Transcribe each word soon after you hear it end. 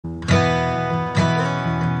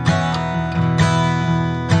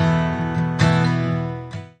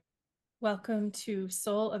Welcome to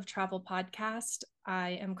Soul of Travel podcast.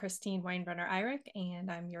 I am Christine Winebrenner Irick,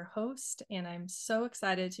 and I'm your host. And I'm so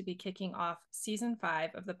excited to be kicking off season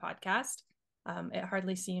 5 of the podcast. It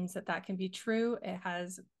hardly seems that can be true. It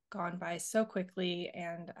has gone by so quickly,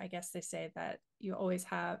 and I guess they say that you always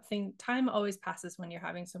time always passes when you're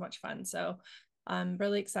having so much fun. So I'm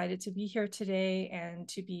really excited to be here today and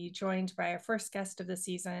to be joined by our first guest of the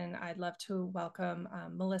season. I'd love to welcome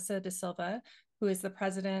Melissa DaSilva, who is the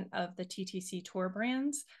president of the TTC tour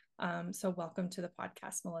brands. So welcome to the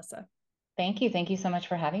podcast, Melissa. Thank you. Thank you so much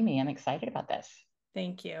for having me. I'm excited about this.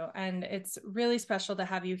 Thank you. And it's really special to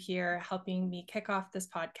have you here helping me kick off this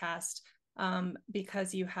podcast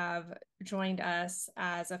because you have joined us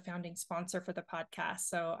as a founding sponsor for the podcast.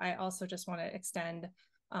 So I also just want to extend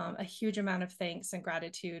a huge amount of thanks and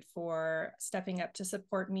gratitude for stepping up to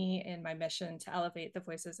support me in my mission to elevate the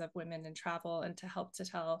voices of women in travel and to help to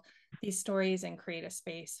tell these stories and create a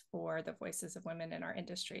space for the voices of women in our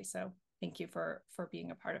industry. So thank you for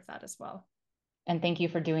being a part of that as well. And thank you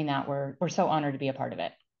for doing that. We're so honored to be a part of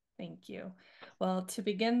it. Thank you. Well, to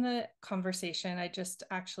begin the conversation, I just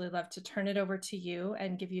actually love to turn it over to you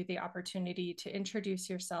and give you the opportunity to introduce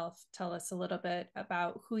yourself. Tell us a little bit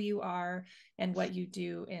about who you are and what you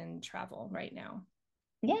do in travel right now.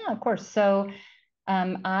 Yeah, of course. So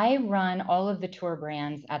I run all of the tour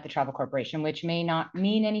brands at the Travel Corporation, which may not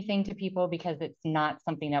mean anything to people because it's not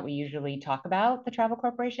something that we usually talk about, the Travel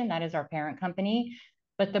Corporation. That is our parent company.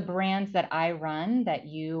 But the brands that I run that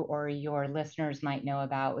you or your listeners might know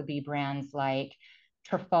about would be brands like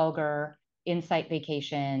Trafalgar, Insight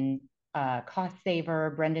Vacation, Cost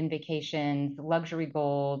Saver, Brendan Vacations, Luxury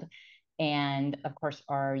Gold, and of course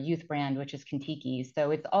our youth brand, which is Kentucky.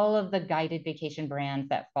 So it's all of the guided vacation brands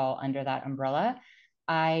that fall under that umbrella.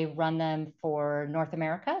 I run them for North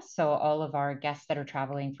America, so all of our guests that are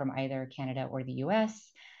traveling from either Canada or the US.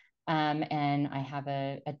 And I have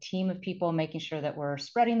a team of people making sure that we're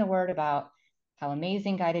spreading the word about how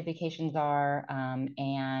amazing guided vacations are,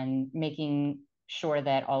 and making sure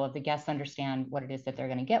that all of the guests understand what it is that they're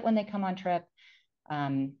going to get when they come on trip.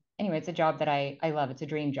 Anyway, it's a job that I love. It's a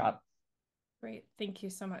dream job. Great. Thank you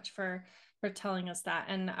so much for telling us that.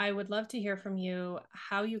 And I would love to hear from you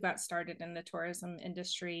how you got started in the tourism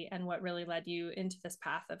industry and what really led you into this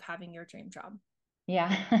path of having your dream job.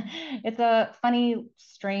 Yeah, it's a funny,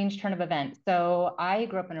 strange turn of events. So I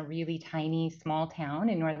grew up in a really tiny, small town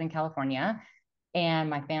in Northern California, and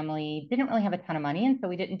my family didn't really have a ton of money. And so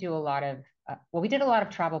we didn't do a lot of, we did a lot of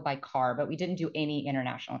travel by car, but we didn't do any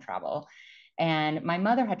international travel. And my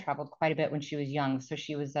mother had traveled quite a bit when she was young. So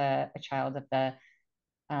she was a child of the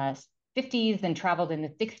uh, 50s and traveled in the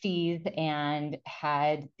 60s and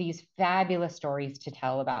had these fabulous stories to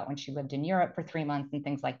tell about when she lived in Europe for 3 months and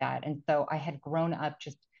things like that. And so I had grown up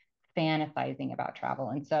just fantasizing about travel.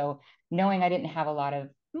 And so knowing I didn't have a lot of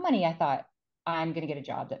money, I thought I'm going to get a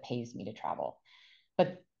job that pays me to travel.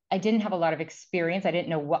 But I didn't have a lot of experience. I didn't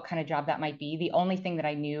know what kind of job that might be. The only thing that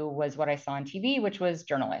I knew was what I saw on TV, which was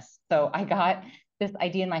journalist. So I got this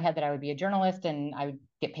idea in my head that I would be a journalist and I would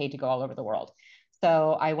get paid to go all over the world.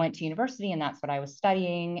 So I went to university and that's what I was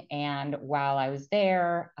studying. And while I was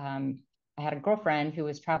there, I had a girlfriend who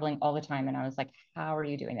was traveling all the time. And I was like, how are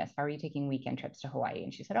you doing this? How are you taking weekend trips to Hawaii?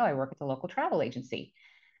 And she said, oh, I work at the local travel agency.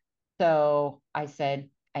 So I said,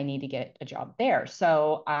 I need to get a job there.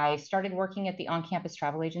 So I started working at the on campus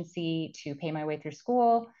travel agency to pay my way through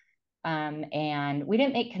school. And we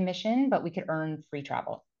didn't make commission, but we could earn free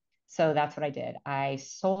travel. So that's what I did. I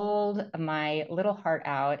sold my little heart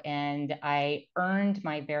out and I earned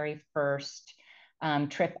my very first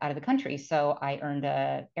trip out of the country. So I earned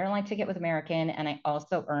an airline ticket with American and I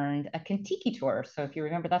also earned a Kentucky tour. So if you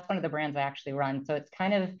remember, that's one of the brands I actually run. So it's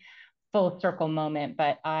kind of full circle moment,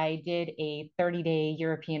 but I did a 30-day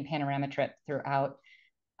European panorama trip throughout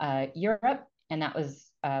Europe. And that was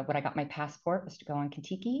what I got my passport was to go on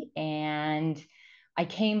Kentucky. And I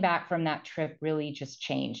came back from that trip really just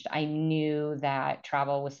changed. I knew that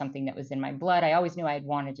travel was something that was in my blood. I always knew I had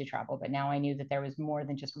wanted to travel, but now I knew that there was more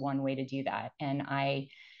than just one way to do that. And I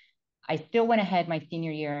still went ahead my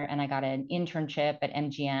senior year and I got an internship at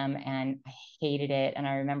MGM and I hated it. And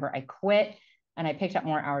I remember I quit and I picked up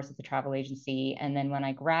more hours at the travel agency. And then when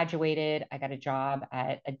I graduated, I got a job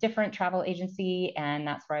at a different travel agency. And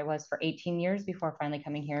that's where I was for 18 years before finally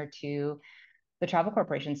coming here to the Travel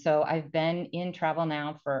Corporation. So I've been in travel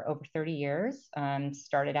now for over 30 years.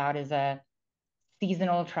 Started out as a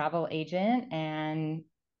seasonal travel agent. And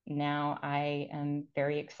now I am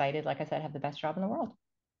very excited. Like I said, have the best job in the world.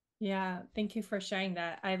 Yeah, thank you for sharing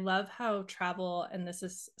that. I love how travel, and this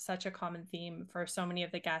is such a common theme for so many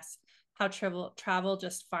of the guests, how travel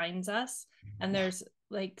just finds us. And Yeah. there's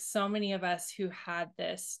like so many of us who had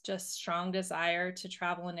this just strong desire to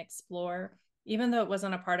travel and explore, even though it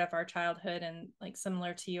wasn't a part of our childhood. And like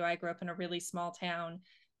similar to you, I grew up in a really small town,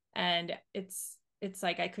 and it's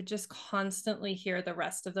like I could just constantly hear the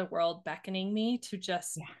rest of the world beckoning me to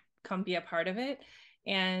just Yeah. come be a part of it.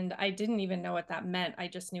 And I didn't even know what that meant. I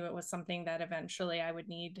just knew it was something that eventually I would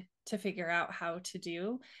need to figure out how to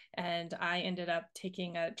do. And I ended up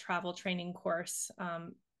taking a travel training course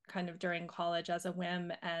kind of during college as a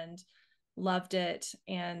whim and loved it.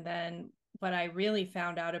 And then what I really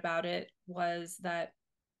found out about it was that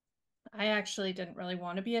I actually didn't really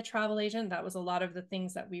want to be a travel agent. That was a lot of the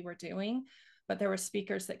things that we were doing. But there were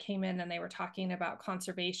speakers that came in and they were talking about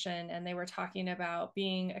conservation and they were talking about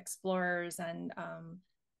being explorers and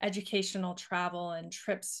educational travel and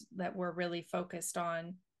trips that were really focused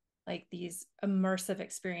on like these immersive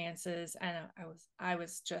experiences. And I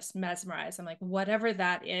was just mesmerized. I'm like, whatever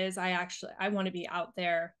that is, I want to be out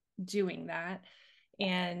there doing that.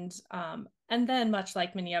 And then much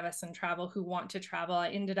like many of us in travel who want to travel, I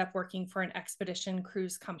ended up working for an expedition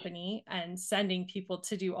cruise company and sending people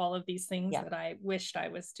to do all of these things Yeah. that I wished I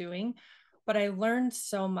was doing. But I learned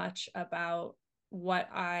so much about what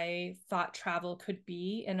I thought travel could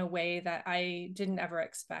be in a way that I didn't ever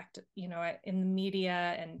expect. You know, in the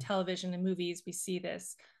media and television and movies, we see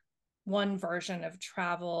this one version of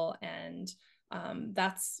travel, and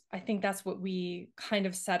I think that's what we kind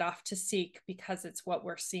of set off to seek because it's what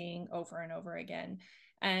we're seeing over and over again.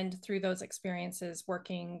 And through those experiences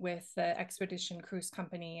working with the expedition cruise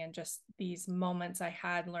company and just these moments I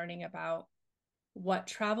had learning about what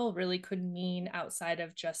travel really could mean outside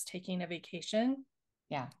of just taking a vacation,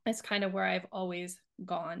 Yeah. it's kind of where I've always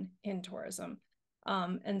gone in tourism.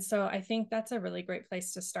 And so I think that's a really great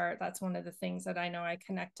place to start. That's one of the things that I know I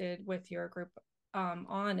connected with your group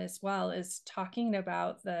on as well, is talking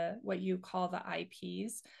about the what you call the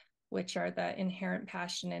IPs, which are the inherent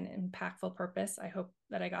passion and impactful purpose. I hope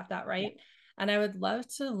that I got that Yeah. right. And I would love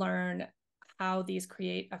to learn how these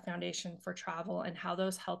create a foundation for travel and how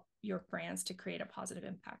those help your brands to create a positive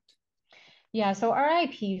impact. Yeah, so our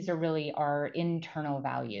IPs are really our internal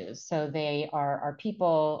values. So they are our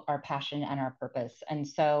people, our passion, and our purpose. And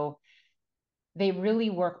so they really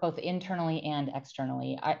work both internally and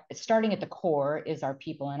externally. Starting at the core is our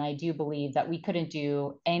people. And I do believe that we couldn't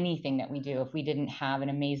do anything that we do if we didn't have an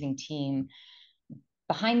amazing team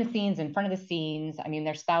behind the scenes, in front of the scenes. I mean,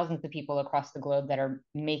 there's thousands of people across the globe that are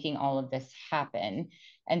making all of this happen.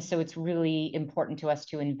 And so it's really important to us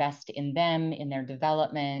to invest in them, in their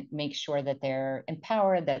development, make sure that they're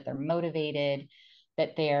empowered, that they're motivated,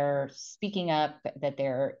 that they're speaking up, that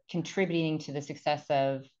they're contributing to the success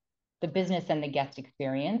of the business and the guest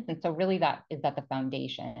experience. And so really that is at the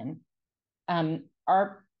foundation.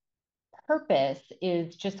 Our purpose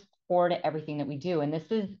is just core to everything that we do. And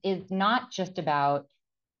this is not just about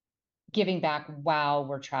giving back while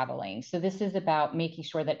we're traveling. So this is about making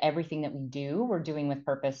sure that everything that we do, we're doing with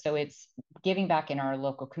purpose. So it's giving back in our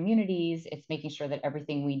local communities. It's making sure that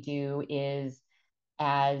everything we do is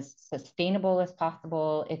as sustainable as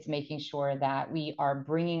possible. It's making sure that we are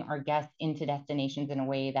bringing our guests into destinations in a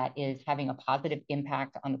way that is having a positive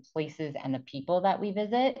impact on the places and the people that we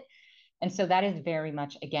visit. And so that is very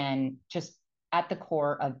much, again, just at the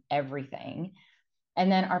core of everything.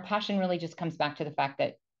 And then our passion really just comes back to the fact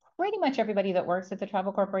that pretty much everybody that works at the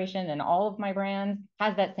travel corporation and all of my brands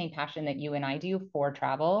has that same passion that you and I do for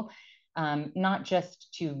travel. Not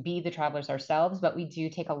just to be the travelers ourselves, but we do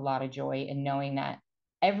take a lot of joy in knowing that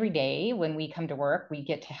every day when we come to work, we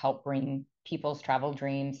get to help bring people's travel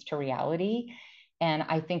dreams to reality. And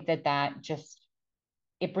I think that that just,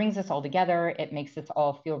 it brings us all together. It makes us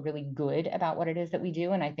all feel really good about what it is that we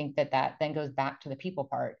do. And I think that that then goes back to the people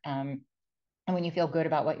part. And when you feel good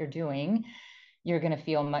about what you're doing, you're going to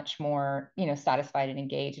feel much more, satisfied and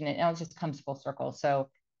engaged. And it all just comes full circle. So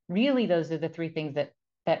really, those are the three things that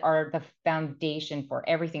are the foundation for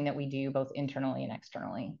everything that we do, both internally and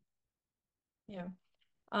externally. Yeah.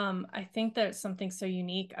 I think that something so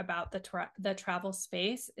unique about the travel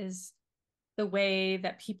space is the way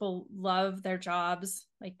that people love their jobs,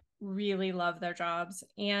 like really love their jobs,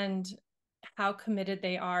 and how committed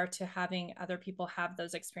they are to having other people have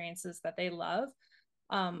those experiences that they love.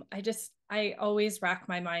 I always rack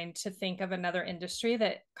my mind to think of another industry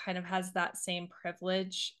that kind of has that same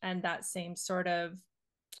privilege and that same sort of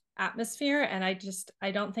atmosphere. And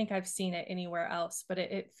I don't think I've seen it anywhere else, but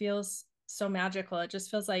it feels so magical. It just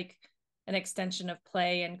feels like an extension of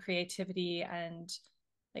play and creativity and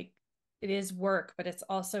like it is work, but it's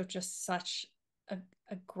also just such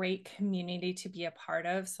a great community to be a part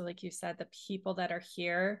of. So like you said, the people that are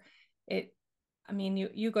here, I mean,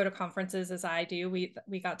 you go to conferences as I do.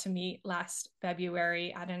 We got to meet last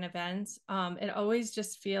February at an event. It always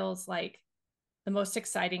just feels like the most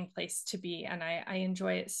exciting place to be, and I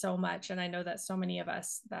enjoy it so much. And I know that so many of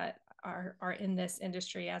us that are in this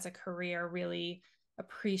industry as a career really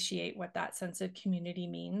appreciate what that sense of community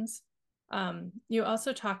means. You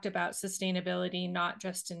also talked about sustainability, not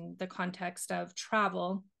just in the context of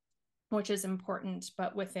travel, which is important,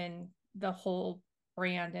 but within the whole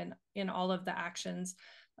brand and in all of the actions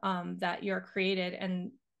that you're created.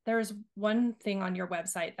 And there's one thing on your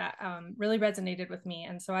website that really resonated with me.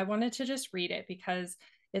 And so I wanted to just read it because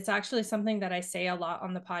it's actually something that I say a lot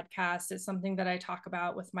on the podcast. It's something that I talk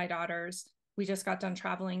about with my daughters. We just got done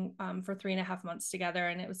traveling for 3.5 months together,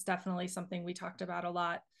 and it was definitely something we talked about a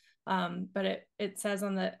lot. But it says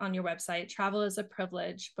on your website, travel is a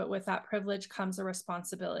privilege, but with that privilege comes a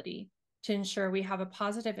responsibility to ensure we have a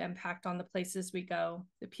positive impact on the places we go,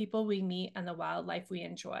 the people we meet, and the wildlife we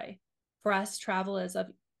enjoy. For us, travel is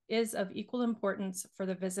of equal importance for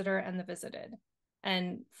the visitor and the visited.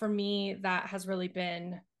 And for me, that has really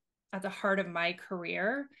been at the heart of my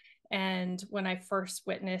career. And when I first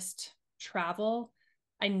witnessed travel,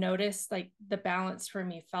 I noticed like the balance for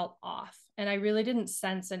me felt off, and I really didn't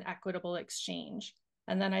sense an equitable exchange.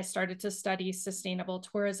 And then I started to study sustainable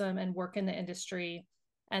tourism and work in the industry.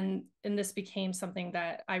 And this became something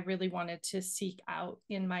that I really wanted to seek out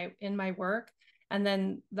in my work. And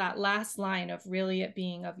then that last line of really it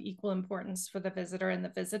being of equal importance for the visitor and the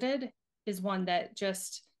visited is one that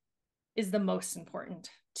just is the most important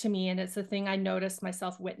to me. And it's the thing I notice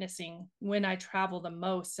myself witnessing when I travel the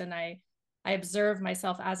most. And I observe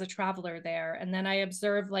myself as a traveler there. And then I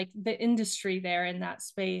observe like the industry there in that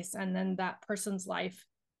space. And then that person's life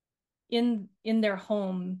in their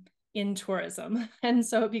home in tourism. And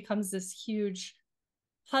so it becomes this huge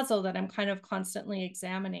puzzle that I'm kind of constantly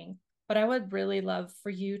examining. But I would really love for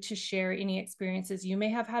you to share any experiences you may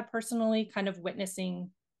have had personally, kind of witnessing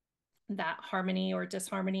that harmony or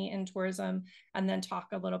disharmony in tourism, and then talk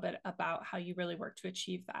a little bit about how you really work to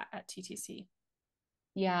achieve that at TTC.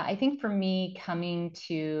 Yeah, I think for me, coming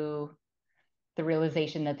to the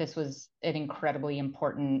realization that this was an incredibly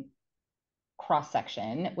important cross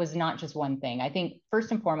section was not just one thing. I think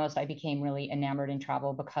first and foremost, I became really enamored in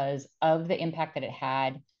travel because of the impact that it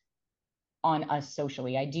had on us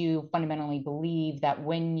socially. I do fundamentally believe that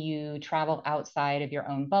when you travel outside of your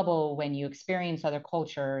own bubble, when you experience other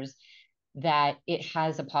cultures, that it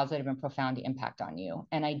has a positive and profound impact on you.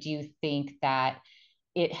 And I do think that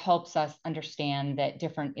it helps us understand that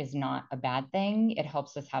different is not a bad thing. It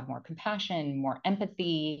helps us have more compassion, more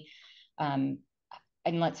empathy.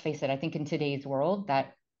 And let's face it, I think in today's world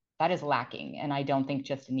that is lacking. And I don't think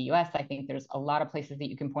just in the US, I think there's a lot of places that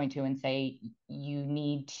you can point to and say, you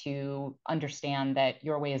need to understand that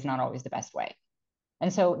your way is not always the best way.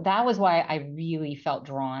 And so that was why I really felt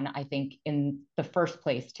drawn, I think, in the first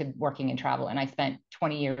place to working in travel. And I spent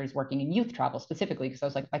 20 years working in youth travel specifically because I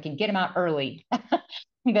was like, if I can get them out early,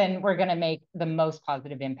 then we're going to make the most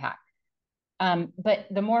positive impact. But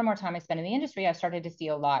the more and more time I spent in the industry, I started to see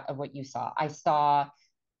a lot of what you saw. I saw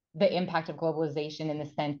the impact of globalization in the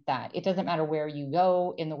sense that it doesn't matter where you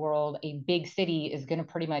go in the world, a big city is going to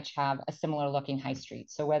pretty much have a similar looking high street.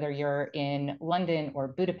 So whether you're in London or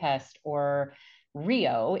Budapest or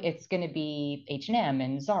Rio, it's going to be H&M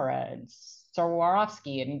and Zara and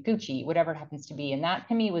Swarovski and Gucci, whatever it happens to be. And that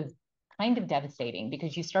to me was kind of devastating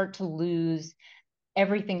because you start to lose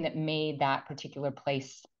everything that made that particular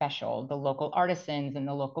place special, the local artisans and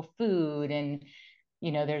the local food. And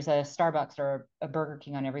there's a Starbucks or a Burger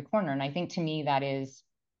King on every corner. And I think to me that is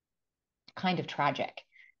kind of tragic.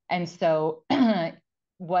 And so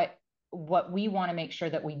what we want to make sure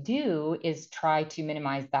that we do is try to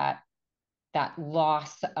minimize that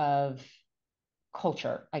loss of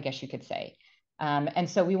culture, I guess you could say. And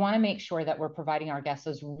so we want to make sure that we're providing our guests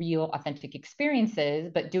those real, authentic experiences,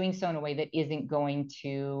 but doing so in a way that isn't going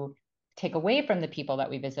to take away from the people that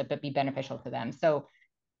we visit, but be beneficial to them. So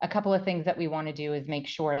a couple of things that we want to do is make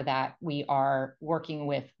sure that we are working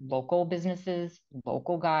with local businesses,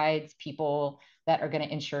 local guides, people that are going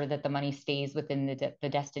to ensure that the money stays within the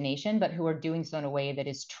destination, but who are doing so in a way that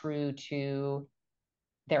is true to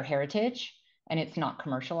their heritage and it's not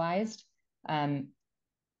commercialized.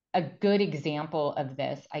 A good example of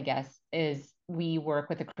this, I guess, is we work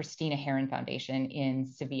with the Christina Heron Foundation in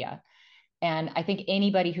Sevilla. And I think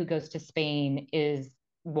anybody who goes to Spain is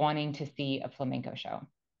wanting to see a flamenco show.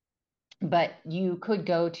 But you could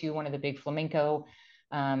go to one of the big flamenco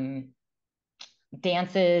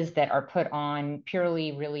dances that are put on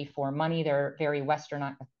purely really for money. They're very Western,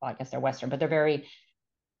 well, I guess they're Western, but they're very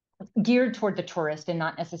geared toward the tourist and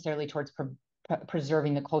not necessarily towards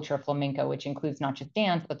preserving the culture of flamenco, which includes not just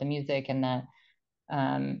dance, but the music and the,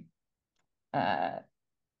 uh,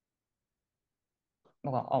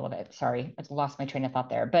 well, all of it. Sorry, I lost my train of thought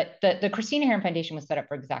there. But the Christina Heron Foundation was set up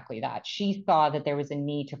for exactly that. She saw that there was a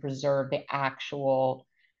need to preserve the actual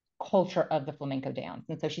culture of the flamenco dance.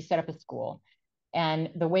 And so she set up a school. And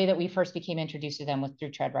the way that we first became introduced to them was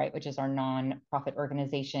through Tread Right, which is our nonprofit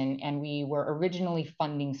organization. And we were originally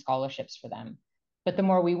funding scholarships for them. But the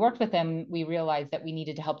more we worked with them, we realized that we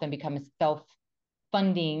needed to help them become a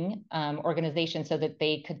self-funding organization so that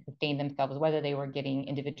they could sustain themselves, whether they were getting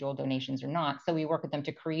individual donations or not. So we worked with them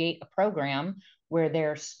to create a program where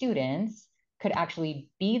their students could actually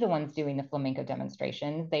be the ones doing the flamenco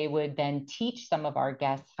demonstrations. They would then teach some of our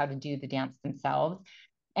guests how to do the dance themselves.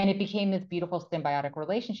 And it became this beautiful symbiotic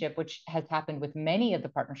relationship, which has happened with many of the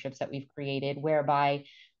partnerships that we've created, whereby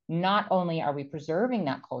not only are we preserving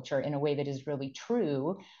that culture in a way that is really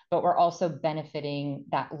true, but we're also benefiting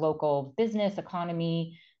that local business,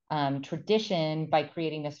 economy, tradition by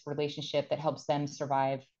creating this relationship that helps them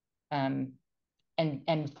survive and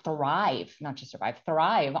thrive, not just survive,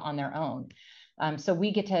 thrive on their own. So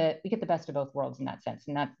we get the best of both worlds in that sense.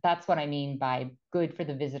 And that's what I mean by good for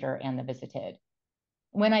the visitor and the visited.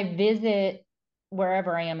 When I visit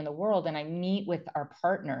wherever I am in the world and I meet with our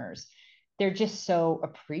partners, they're just so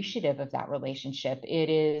appreciative of that relationship.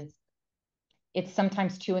 It's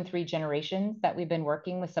sometimes 2 and 3 generations that we've been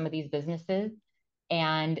working with some of these businesses.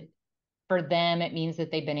 And for them, it means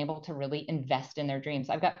that they've been able to really invest in their dreams.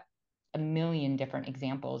 I've got a million different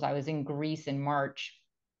examples. I was in Greece in March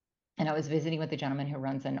and I was visiting with a gentleman who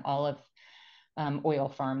runs an olive oil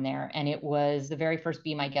farm there. And it was the very first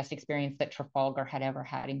Be My Guest experience that Trafalgar had ever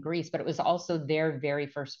had in Greece, but it was also their very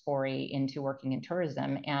first foray into working in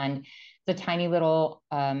tourism. And it's a tiny little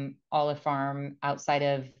olive farm outside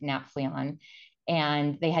of Naphtalion.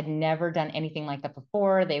 And they had never done anything like that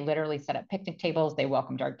before. They literally set up picnic tables. They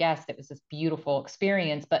welcomed our guests. It was this beautiful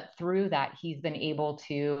experience. But through that, he's been able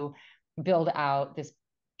to build out this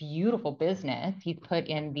beautiful business. He's put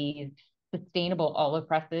in these sustainable olive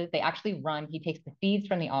presses. He takes the seeds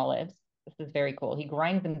from the olives. This is very cool. He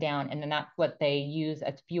grinds them down, and then that's what they use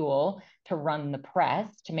as fuel to run the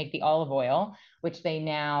press to make the olive oil, which they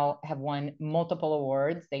now have won multiple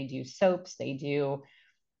awards. They do soaps, they do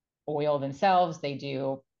oil themselves, they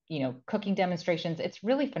do, cooking demonstrations. It's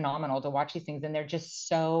really phenomenal to watch these things, and they're just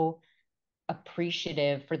so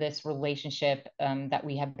appreciative for this relationship that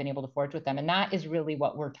we have been able to forge with them. And that is really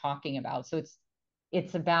what we're talking about. So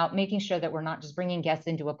it's about making sure that we're not just bringing guests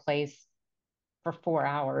into a place for 4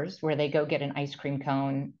 hours where they go get an ice cream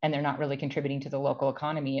cone and they're not really contributing to the local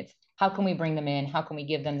economy. It's how can we bring them in? How can we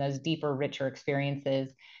give them those deeper, richer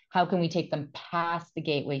experiences? How can we take them past the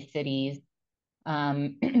gateway cities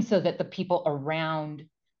so that the people around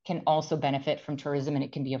can also benefit from tourism and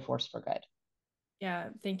it can be a force for good? Yeah,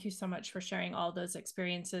 thank you so much for sharing all those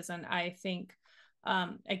experiences. And I think,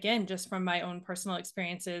 again, just from my own personal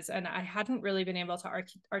experiences, and I hadn't really been able to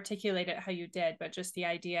articulate it how you did, but just the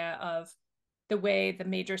idea of the way the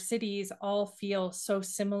major cities all feel so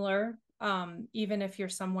similar, even if you're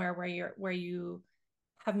somewhere where you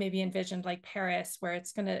have maybe envisioned like Paris, where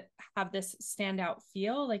it's going to have this standout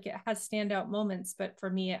feel, like it has standout moments, but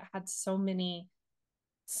for me, it had so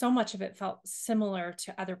much of it felt similar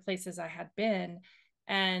to other places I had been.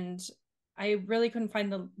 And I really couldn't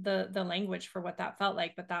find the language for what that felt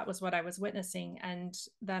like, but that was what I was witnessing. And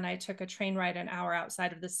then I took a train ride an hour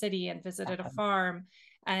outside of the city and visited a farm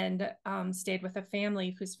and stayed with a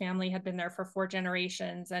family whose family had been there for 4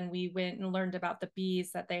 generations. And we went and learned about the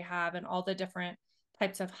bees that they have and all the different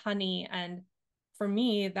types of honey. And for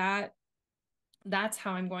me, that's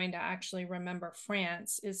how I'm going to actually remember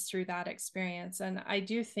France, is through that experience. And I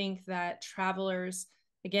do think that travelers,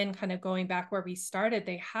 again, kind of going back where we started,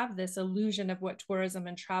 they have this illusion of what tourism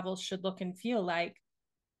and travel should look and feel like,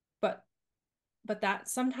 but that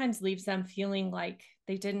sometimes leaves them feeling like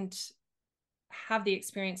they didn't have the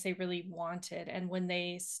experience they really wanted. And when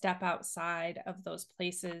they step outside of those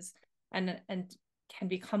places and can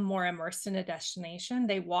become more immersed in a destination,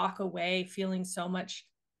 they walk away feeling so much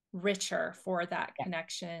richer for that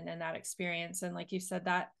connection and that experience. And like you said,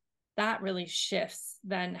 that really shifts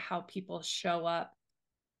then how people show up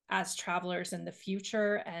as travelers in the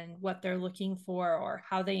future and what they're looking for or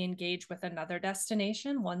how they engage with another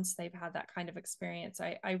destination once they've had that kind of experience.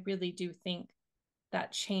 I really do think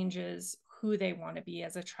that changes who they want to be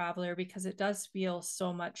as a traveler, because it does feel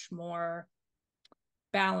so much more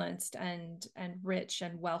balanced and rich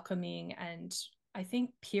and welcoming and I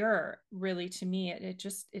think pure, really, to me. It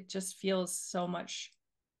just feels so much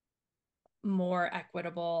more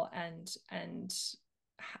equitable and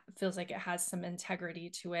feels like it has some integrity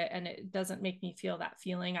to it, and it doesn't make me feel that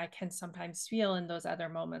feeling I can sometimes feel in those other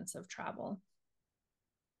moments of travel.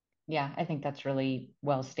 Yeah, I think that's really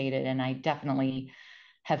well stated, and I definitely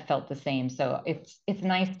have felt the same. So it's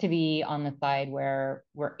nice to be on the side where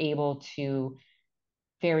we're able to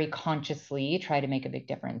very consciously try to make a big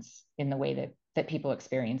difference in the way that people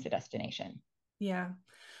experience a destination. Yeah.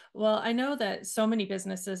 Well, I know that so many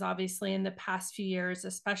businesses, obviously, in the past few years,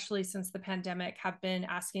 especially since the pandemic, have been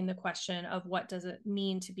asking the question of what does it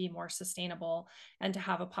mean to be more sustainable and to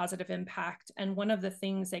have a positive impact. And one of the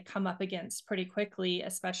things they come up against pretty quickly,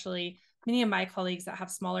 especially many of my colleagues that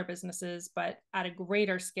have smaller businesses, but at a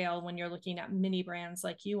greater scale, when you're looking at mini brands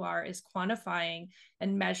like you are, is quantifying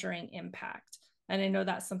and measuring impact. And I know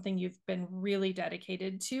that's something you've been really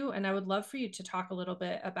dedicated to. And I would love for you to talk a little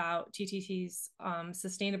bit about TTC's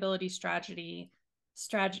sustainability strategy.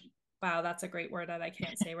 Wow, that's a great word that I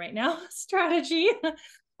can't say right now. Strategy.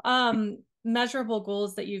 Measurable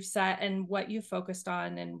goals that you've set and what you focused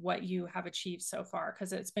on and what you have achieved so far,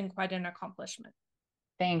 because it's been quite an accomplishment.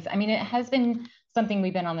 Thanks. I mean, it has been something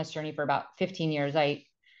we've been on this journey for about 15 years. I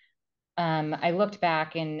looked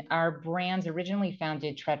back, and our brands originally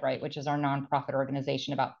founded Tread Right, which is our nonprofit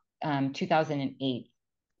organization, about 2008.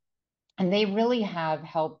 And they really have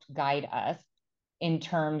helped guide us in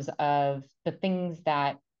terms of the things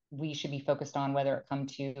that we should be focused on, whether it come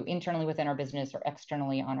to internally within our business or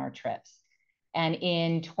externally on our trips. And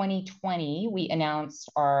in 2020, we announced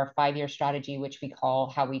our 5-year strategy, which we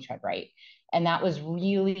call How We Tread Right. And that was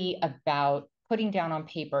really about putting down on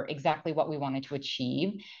paper exactly what we wanted to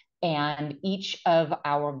achieve. And each of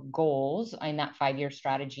our goals in that 5-year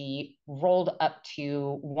strategy rolled up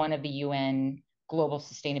to one of the UN Global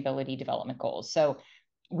Sustainability Development Goals. So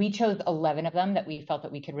we chose 11 of them that we felt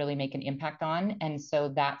that we could really make an impact on. And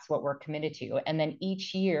so that's what we're committed to. And then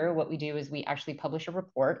each year, what we do is we actually publish a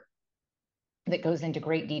report that goes into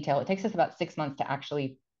great detail. It takes us about 6 months to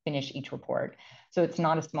actually finish each report. So it's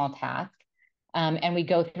not a small task. And we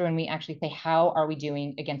go through and we actually say, how are we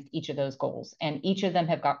doing against each of those goals? And each of them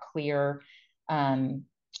have got clear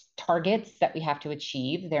targets that we have to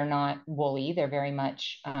achieve. They're not woolly. They're very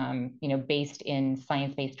much, based in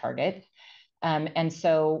science-based targets. And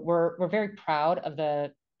so we're very proud of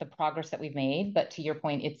the progress that we've made. But to your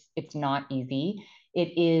point, it's not easy.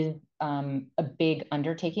 It is a big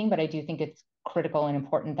undertaking, but I do think it's critical and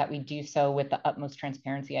important that we do so with the utmost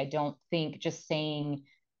transparency. I don't think just saying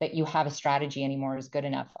that you have a strategy anymore is good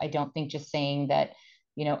enough. I don't think just saying that,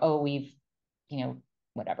 we've,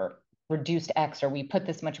 whatever, reduced X or we put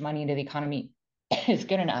this much money into the economy is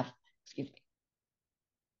good enough. Excuse me.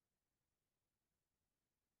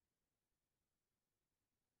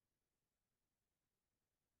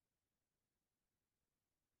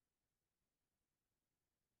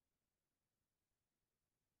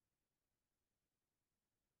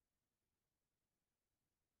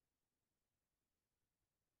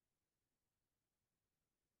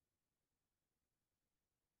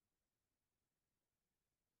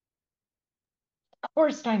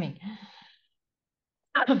 Worst timing.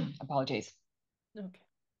 Apologies. Okay.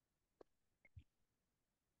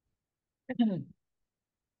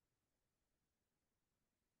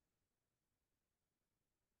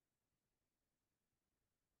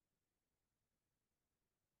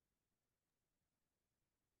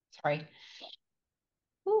 Sorry.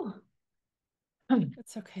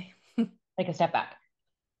 It's okay. Take a step back.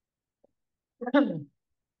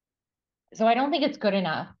 So I don't think it's good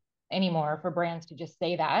enough anymore for brands to just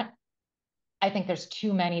say that. I think there's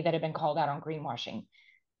too many that have been called out on greenwashing.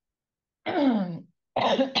 I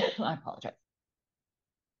apologize.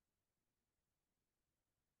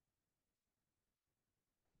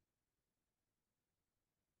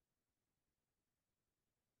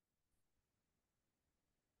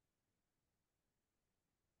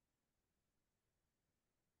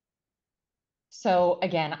 So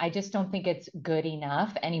again, I just don't think it's good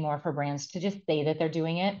enough anymore for brands to just say that they're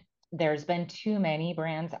doing it. There's been too many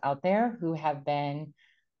brands out there who have been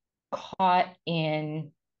caught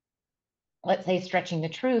in, let's say, stretching the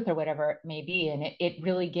truth or whatever it may be. And it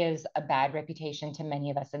really gives a bad reputation to many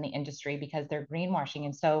of us in the industry because they're greenwashing.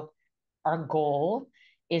 And so our goal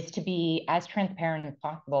is to be as transparent as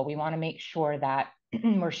possible. We want to make sure that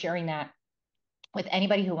we're sharing that with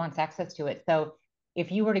anybody who wants access to it. So if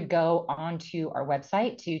you were to go onto our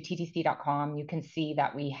website to ttc.com, you can see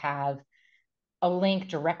that we have a link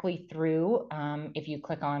directly through, if you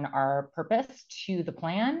click on our purpose, to the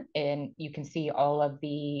plan, and you can see all of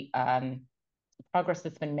the progress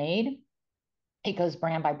that's been made. It goes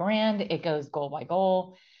brand by brand. It goes goal by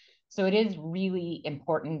goal. So it is really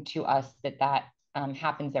important to us that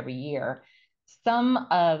happens every year. Some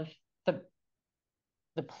of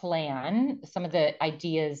the plan, some of the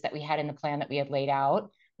ideas that we had in the plan that we had laid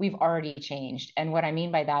out, we've already changed. And what I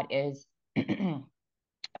mean by that is,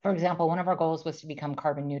 for example, one of our goals was to become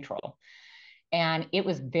carbon neutral. And it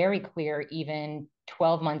was very clear, even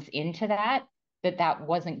 12 months into that, that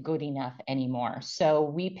wasn't good enough anymore. So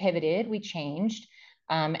we pivoted, we changed,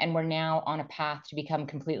 and we're now on a path to become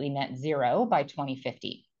completely net zero by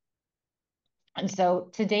 2050. And so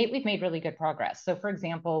to date, we've made really good progress. So for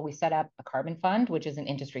example, we set up a carbon fund, which is an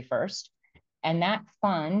industry first. And that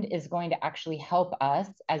fund is going to actually help us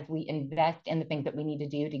as we invest in the things that we need to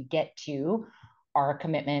do to get to our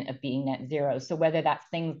commitment of being net zero. So whether that's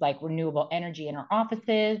things like renewable energy in our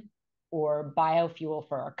offices or biofuel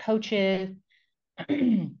for our coaches,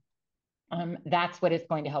 that's what it's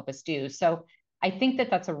going to help us do. So I think that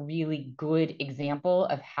that's a really good example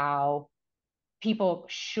of how people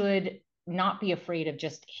should not be afraid of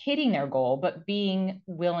just hitting their goal, but being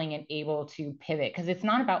willing and able to pivot, because it's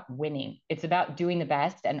not about winning. It's about doing the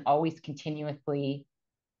best and always continuously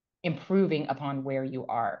improving upon where you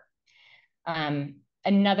are.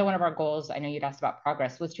 Another one of our goals, I know you'd asked about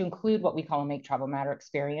progress, was to include what we call a Make Travel Matter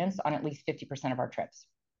experience on at least 50% of our trips.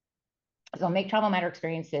 So Make Travel Matter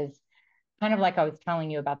experiences, kind of like I was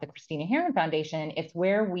telling you about the Christina Heron Foundation, it's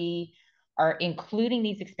where we are including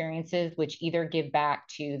these experiences which either give back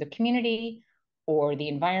to the community or the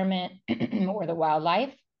environment or the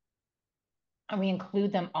wildlife. And we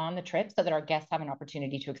include them on the trip so that our guests have an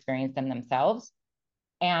opportunity to experience them themselves.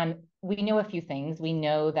 And we know a few things. We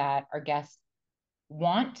know that our guests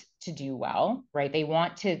want to do well, right? They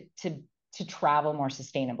want to travel more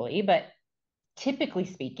sustainably, but typically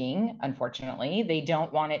speaking, unfortunately, they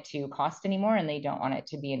don't want it to cost anymore and they don't want it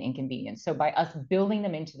to be an inconvenience. So by us building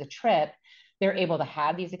them into the trip, they're able to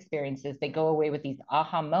have these experiences. They go away with these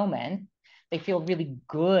aha moments. They feel really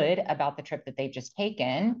good about the trip that they've just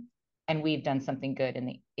taken. And we've done something good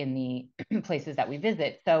in the places that we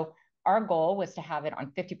visit. So our goal was to have it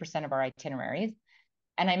on 50% of our itineraries.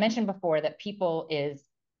 And I mentioned before that people is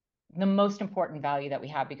the most important value that we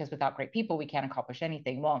have, because without great people, we can't accomplish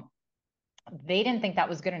anything. Well, they didn't think that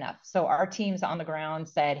was good enough. So our teams on the ground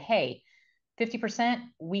said, hey, 50%,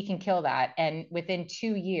 we can kill that. And within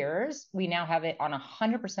 2 years, we now have it on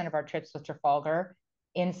 100% of our trips with Trafalgar,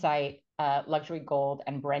 Insight, Luxury Gold,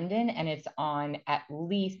 and Brendan. And it's on at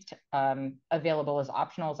least available as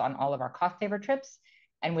optionals on all of our cost saver trips.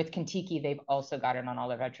 And with Kentucky, they've also got it on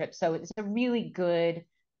all of our trips. So it's a really good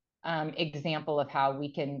example of how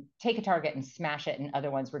we can take a target and smash it, and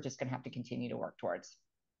other ones we're just going to have to continue to work towards.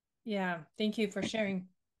 Yeah, thank you for sharing.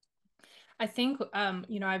 I think,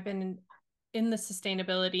 I've been in the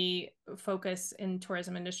sustainability focus in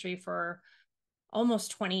tourism industry for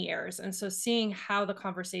almost 20 years. And so seeing how the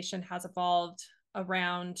conversation has evolved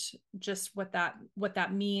around just what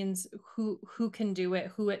that means, who can do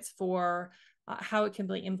it, who it's for, how it can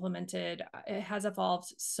be implemented, it has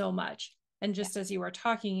evolved so much. And just as you were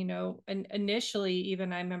talking, and initially,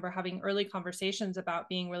 even I remember having early conversations about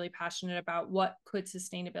being really passionate about what could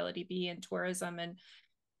sustainability be in tourism.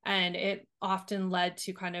 And it often led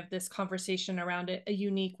to kind of this conversation around a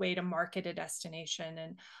unique way to market a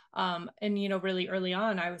destination. And really early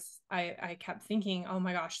on, I kept thinking, oh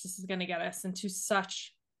my gosh, this is going to get us into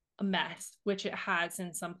such a mess, which it has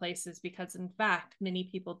in some places, because in fact, many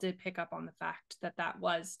people did pick up on the fact that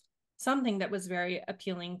was something that was very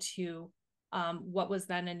appealing to what was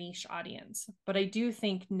then a niche audience. But I do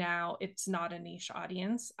think now it's not a niche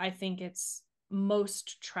audience. I think it's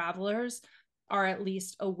most travelers are at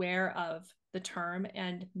least aware of the term,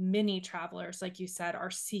 and many travelers, like you said,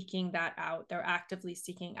 are seeking that out. They're actively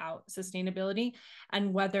seeking out sustainability,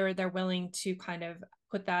 and whether they're willing to kind of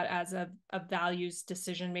put that as a values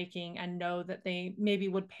decision making and know that they maybe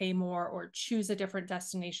would pay more or choose a different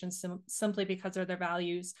destination simply because of their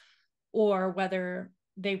values, or whether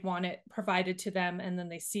they want it provided to them and then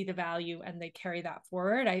they see the value and they carry that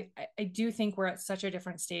forward. I do think we're at such a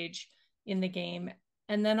different stage in the game.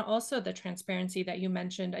 And then also the transparency that you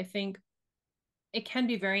mentioned, I think it can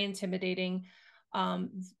be very intimidating.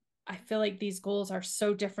 I feel like these goals are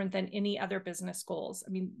so different than any other business goals.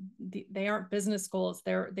 I mean, they aren't business goals.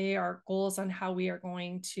 They are goals on how we are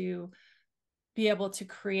going to be able to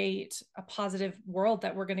create a positive world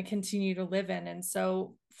that we're going to continue to live in. And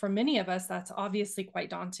so for many of us, that's obviously quite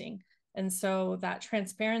daunting. And so that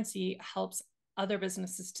transparency helps other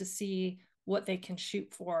businesses to see what they can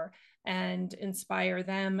shoot for. and inspire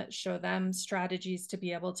them, show them strategies to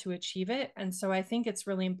be able to achieve it. And so I think it's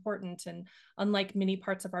really important. And unlike many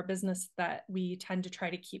parts of our business that we tend to try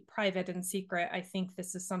to keep private and secret, I think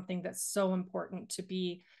this is something that's so important to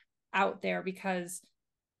be out there, because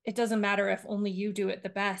it doesn't matter if only you do it the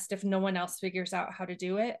best if no one else figures out how to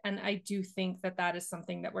do it. And I do think that that is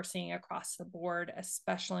something that we're seeing across the board,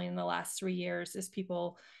 especially in the last 3 years, is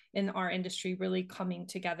people in our industry really coming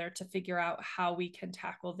together to figure out how we can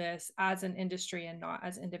tackle this as an industry and not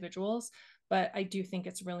as individuals. But I do think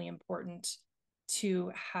it's really important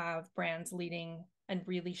to have brands leading and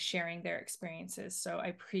really sharing their experiences. So I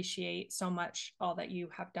appreciate so much all that you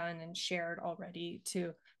have done and shared already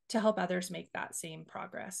to help others make that same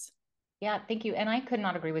progress. Yeah, thank you. And I could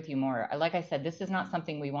not agree with you more. Like I said, this is not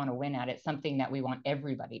something we want to win at. It's something that we want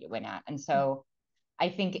everybody to win at. And so I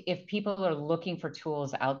think if people are looking for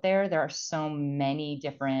tools out there, there are so many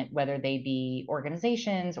different, whether they be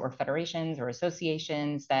organizations or federations or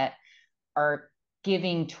associations that are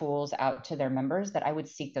giving tools out to their members, that I would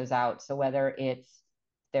seek those out. So whether it's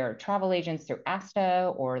their travel agents through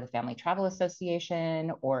ASTA or the Family Travel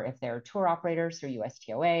Association, or if they're tour operators through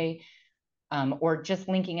USTOA, or just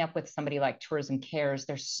linking up with somebody like Tourism Cares,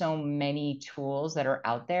 there's so many tools that are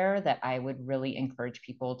out there that I would really encourage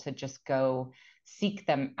people to just go seek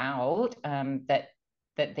them out.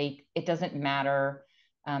 It doesn't matter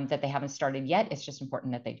that they haven't started yet. It's just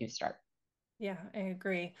important that they do start. Yeah, I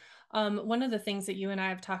agree. One of the things that you and I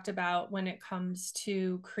have talked about when it comes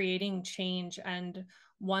to creating change, and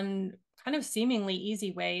one kind of seemingly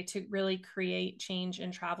easy way to really create change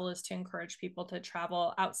in travel, is to encourage people to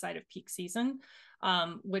travel outside of peak season,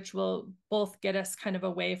 which will both get us kind of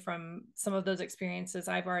away from some of those experiences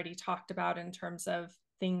I've already talked about in terms of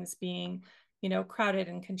things being, crowded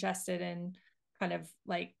and congested, and kind of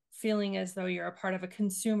like feeling as though you're a part of a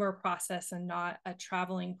consumer process and not a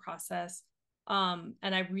traveling process. And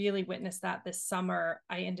I really witnessed that this summer.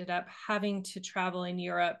 I ended up having to travel in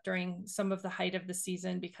Europe during some of the height of the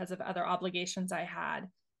season because of other obligations I had.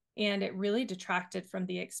 And it really detracted from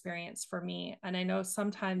the experience for me. And I know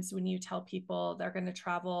sometimes when you tell people they're going to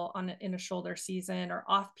travel in a shoulder season or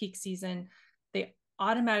off peak season, they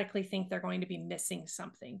automatically think they're going to be missing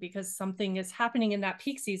something because something is happening in that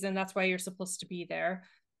peak season. That's why you're supposed to be there.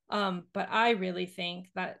 But I really think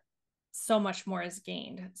that so much more is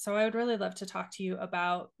gained. So I would really love to talk to you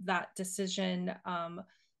about that decision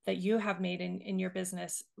that you have made in your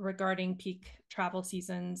business regarding peak travel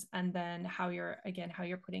seasons, and then how you're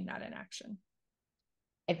putting that in action.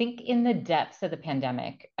 I think in the depths of the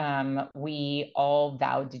pandemic, we all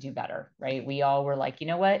vowed to do better, right? We all were like, you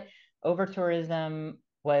know what? Over tourism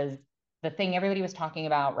was the thing everybody was talking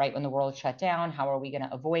about, right? When the world shut down, how are we going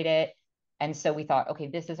to avoid it? And so we thought, okay,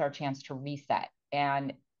 this is our chance to reset.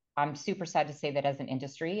 And I'm super sad to say that as an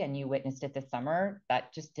industry, and you witnessed it this summer,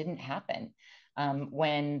 that just didn't happen.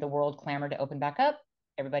 When the world clamored to open back up,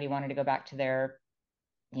 everybody wanted to go back to their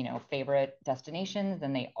favorite destinations,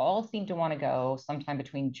 and they all seem to want to go sometime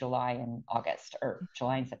between July and August, or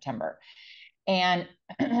July and September. And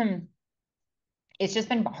it's just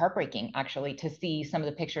been heartbreaking actually to see some of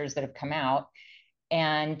the pictures that have come out,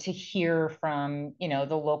 and to hear from, the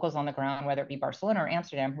locals on the ground, whether it be Barcelona or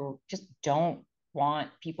Amsterdam, who just don't want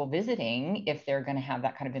people visiting if they're going to have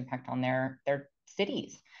that kind of impact on their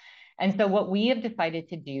cities. And so what we have decided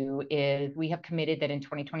to do is we have committed that in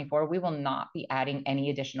 2024, we will not be adding any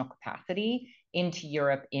additional capacity into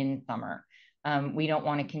Europe in summer. We don't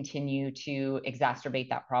want to continue to exacerbate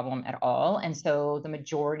that problem at all. And so the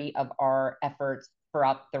majority of our efforts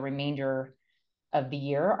throughout the remainder of the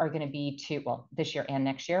year are going to be this year and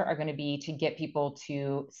next year, are going to be to get people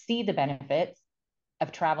to see the benefits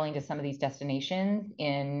of traveling to some of these destinations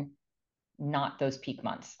in not those peak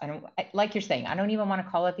months. Like you're saying, I don't even want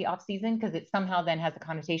to call it the off season, because it somehow then has a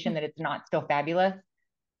connotation that it's not still fabulous.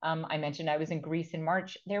 I mentioned I was in Greece in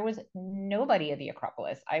March. There was nobody at the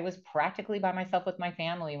Acropolis. I was practically by myself with my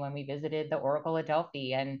family when we visited the Oracle at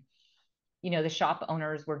Delphi. And, the shop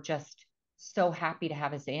owners were just so happy to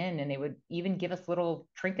have us in. And they would even give us little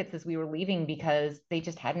trinkets as we were leaving, because they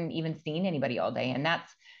just hadn't even seen anybody all day. And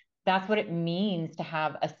that's what it means to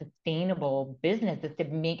have a sustainable business, is to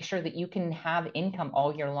make sure that you can have income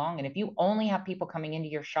all year long. And if you only have people coming into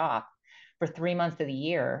your shop for 3 months of the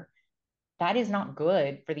year, that is not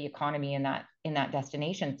good for the economy in that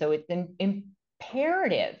destination. So it's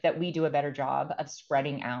imperative that we do a better job of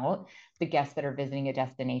spreading out the guests that are visiting a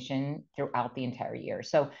destination throughout the entire year.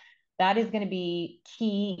 So that is going to be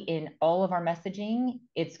key in all of our messaging.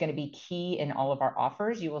 It's going to be key in all of our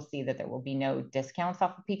offers. You will see that there will be no discounts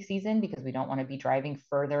off of peak season, because we don't want to be driving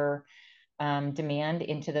further demand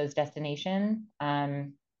into those destinations.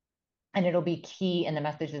 And it'll be key in the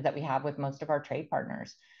messages that we have with most of our trade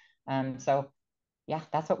partners. So yeah,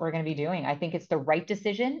 that's what we're going to be doing. I think it's the right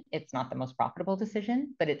decision. It's not the most profitable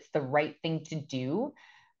decision, but it's the right thing to do.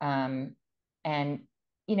 And,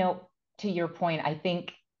 you know, to your point, I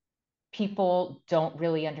think people don't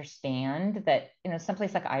really understand that, you know,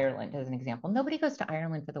 someplace like Ireland, as an example, nobody goes to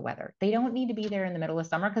Ireland for the weather. They don't need to be there in the middle of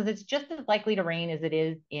summer because it's just as likely to rain as it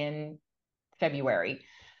is in February.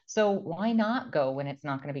 So why not go when it's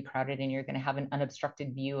not going to be crowded and you're going to have an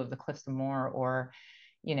unobstructed view of the Cliffs of Moher, or,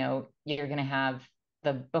 you know, you're going to have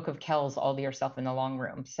the Book of Kells all to yourself in the long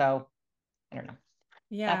room. So I don't know.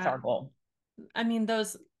 That's Yeah. our goal. I mean,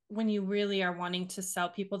 those, when you really are wanting to sell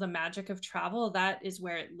people the magic of travel, that is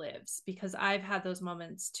where it lives. Because I've had those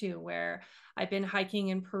moments too, where I've been hiking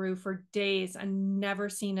in Peru for days and never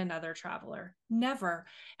seen another traveler, never.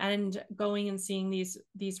 And going and seeing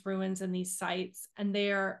these ruins and these sites, and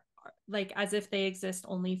they are like as if they exist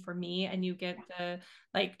only for me. And you get the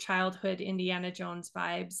like childhood Indiana Jones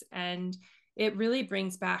vibes. And it really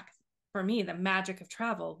brings back, for me, the magic of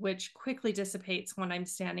travel, which quickly dissipates when I'm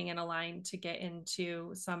standing in a line to get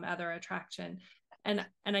into some other attraction. And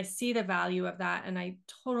I see the value of that, and I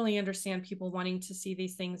totally understand people wanting to see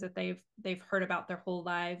these things that they've heard about their whole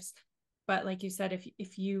lives. But like you said,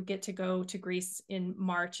 if you get to go to Greece in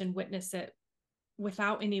March and witness it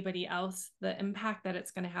without anybody else, the impact that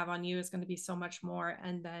it's going to have on you is going to be so much more.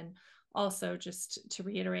 And then also, just to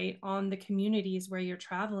reiterate, on the communities where you're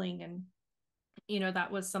traveling. And you know,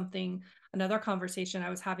 that was something, another conversation I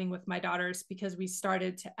was having with my daughters, because we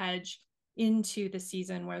started to edge into the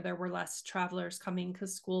season where there were less travelers coming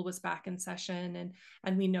because school was back in session,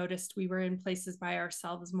 and we noticed we were in places by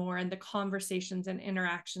ourselves more, and the conversations and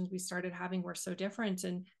interactions we started having were so different.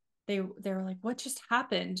 And they were like, what just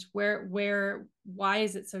happened? Why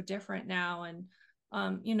is it so different now?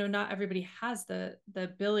 And you know, not everybody has the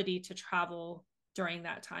ability to travel during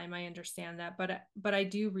that time. I understand that, but I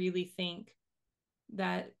do really think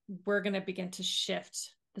that we're going to begin to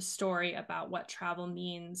shift the story about what travel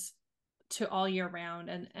means to all year round,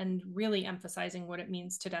 and really emphasizing what it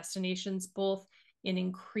means to destinations, both in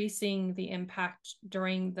increasing the impact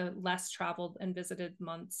during the less traveled and visited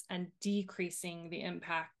months and decreasing the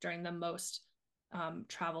impact during the most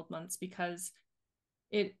traveled months. Because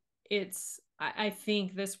I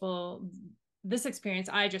think this experience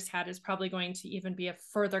I just had is probably going to even be a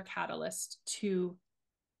further catalyst to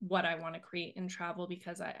what I want to create in travel,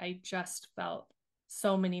 because I just felt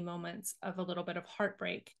so many moments of a little bit of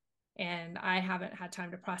heartbreak, and I haven't had time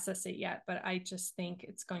to process it yet, but I just think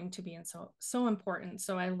it's going to be so important.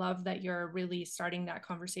 So I love that you're really starting that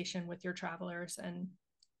conversation with your travelers,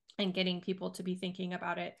 and getting people to be thinking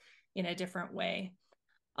about it in a different way.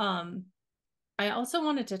 Um, I also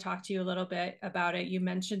wanted to talk to you a little bit about it. You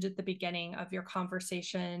mentioned at the beginning of your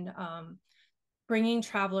conversation, bringing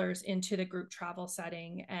travelers into the group travel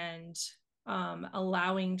setting, and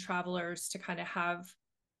allowing travelers to kind of have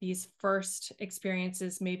these first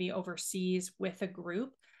experiences maybe overseas with a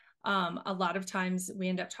group. A lot of times we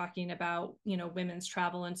end up talking about, you know, women's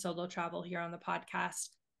travel and solo travel here on the podcast.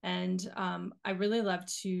 And I really love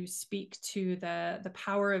to speak to the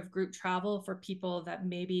power of group travel for people that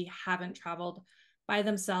maybe haven't traveled by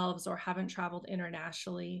themselves or haven't traveled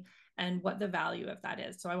internationally, and what the value of that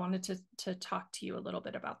is. So I wanted to talk to you a little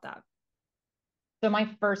bit about that. So my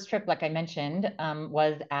first trip, like I mentioned,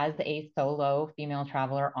 was as a solo female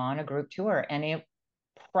traveler on a group tour. And it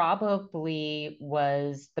probably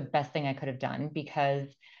was the best thing I could have done, because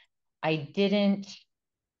I didn't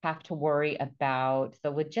have to worry about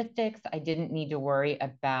the logistics. I didn't need to worry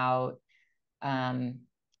about, I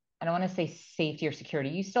don't want to say safety or security.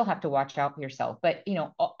 You still have to watch out for yourself. But, you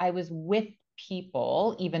know, I was with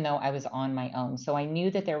people, even though I was on my own. So I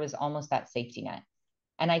knew that there was almost that safety net.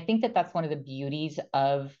 And I think that that's one of the beauties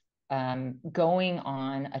of going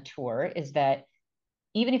on a tour, is that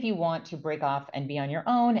even if you want to break off and be on your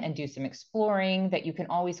own and do some exploring, that you can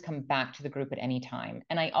always come back to the group at any time.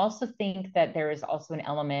 And I also think that there is also an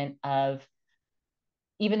element of,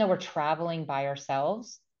 even though we're traveling by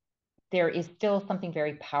ourselves, there is still something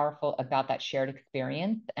very powerful about that shared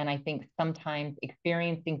experience. And I think sometimes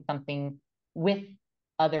experiencing something with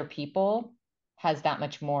other people has that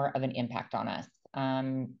much more of an impact on us.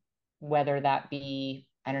 Whether that be,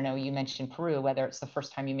 I don't know, you mentioned Peru, whether it's the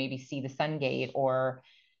first time you maybe see the Sun Gate, or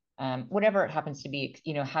whatever it happens to be,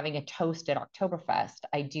 you know, having a toast at Oktoberfest.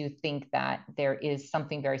 I do think that there is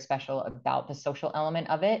something very special about the social element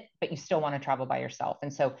of it, but you still want to travel by yourself.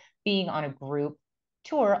 And so being on a group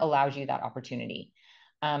tour allows you that opportunity.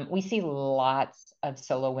 We see lots of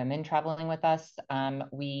solo women traveling with us.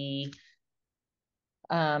 We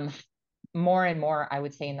more and more, I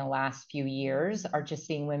would say in the last few years, are just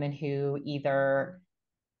seeing women who either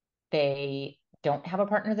they don't have a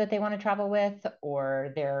partner that they want to travel with,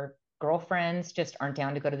 or their girlfriends just aren't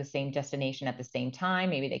down to go to the same destination at the same time.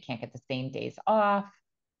 Maybe they can't get the same days off,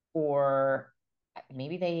 or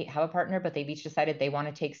maybe they have a partner, but they've each decided they want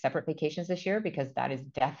to take separate vacations this year, because that is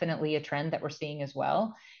definitely a trend that we're seeing as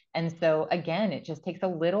well. And so again, it just takes a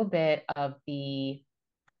little bit of the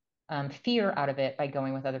fear out of it by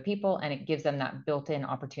going with other people, and it gives them that built-in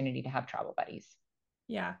opportunity to have travel buddies.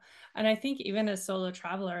 Yeah. And I think even as solo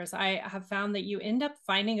travelers, I have found that you end up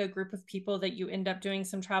finding a group of people that you end up doing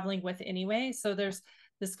some traveling with anyway. So there's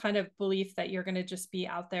this kind of belief that you're going to just be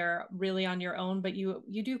out there really on your own, but you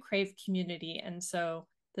do crave community. And so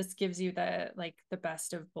this gives you the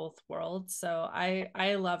best of both worlds. So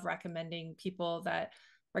I love recommending people that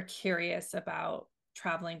are curious about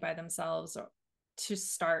traveling by themselves to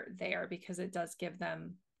start there, because it does give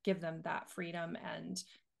them that freedom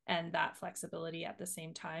and that flexibility at the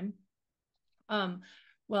same time.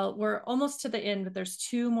 Well, we're almost to the end, but there's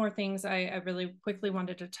two more things I really quickly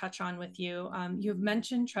wanted to touch on with you. You've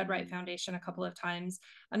mentioned Tread Right Foundation a couple of times,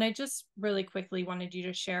 and I just really quickly wanted you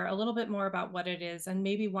to share a little bit more about what it is and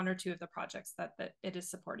maybe one or two of the projects that it is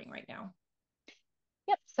supporting right now.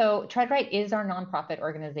 Yep. So Tread Right is our nonprofit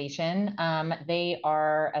organization. They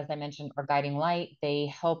are, as I mentioned, our guiding light. They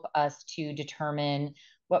help us to determine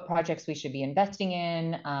what projects we should be investing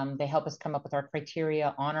in. They help us come up with our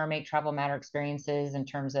criteria on our Make Travel Matter experiences in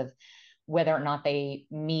terms of whether or not they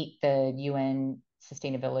meet the UN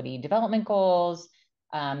Sustainability Development Goals.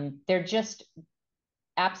 They're just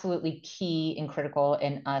absolutely key and critical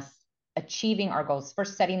in us achieving our goals,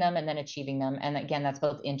 first setting them and then achieving them. And again, that's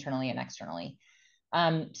both internally and externally.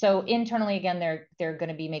 So internally, again, they're going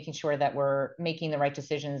to be making sure that we're making the right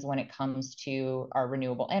decisions when it comes to our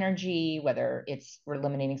renewable energy, whether we're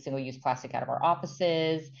eliminating single-use plastic out of our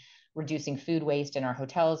offices, reducing food waste in our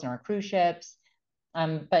hotels and our cruise ships.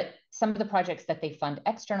 But some of the projects that they fund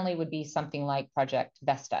externally would be something like Project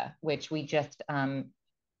Vesta, which we just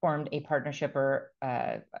formed a partnership or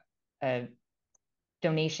a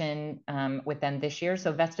donation with them this year.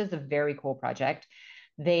 So Vesta is a very cool project.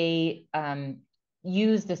 They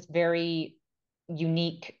use this very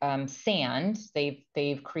unique sand.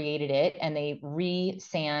 They've created it, and they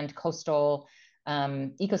re-sand coastal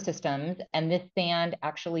ecosystems. And this sand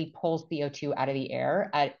actually pulls CO2 out of the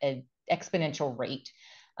air at an exponential rate,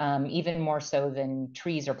 even more so than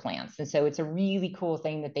trees or plants. And so it's a really cool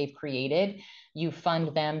thing that they've created. You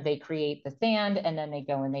fund them, they create the sand, and then they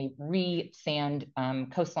go and they re-sand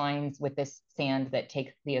coastlines with this sand that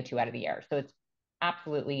takes CO2 out of the air. So it's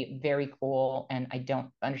absolutely very cool. And I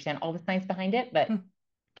don't understand all the science behind it, but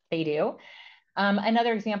they do.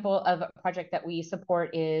 Another example of a project that we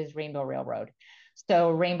support is Rainbow Railroad.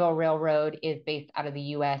 So Rainbow Railroad is based out of the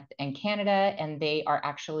US and Canada, and they are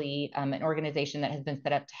actually an organization that has been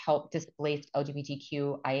set up to help displaced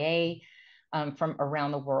LGBTQIA from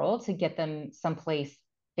around the world to get them someplace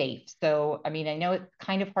safe. So, I mean, I know it's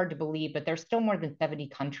kind of hard to believe, but there's still more than 70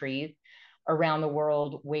 countries around the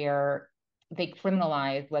world where they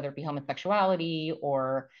criminalize whether it be homosexuality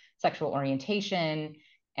or sexual orientation.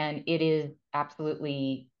 And it is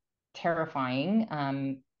absolutely terrifying,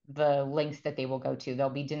 the lengths that they will go to. They'll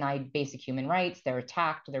be denied basic human rights, they're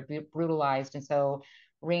attacked, they're brutalized. And so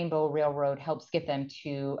Rainbow Railroad helps get them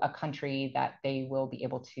to a country that they will be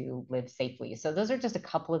able to live safely. So those are just a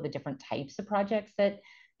couple of the different types of projects that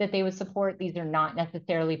they would support. These are not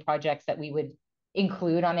necessarily projects that we would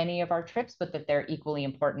include on any of our trips, but that they're equally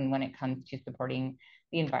important when it comes to supporting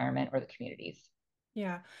the environment or the communities.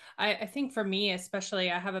 Yeah, I think for me,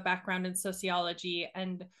 especially, I have a background in sociology.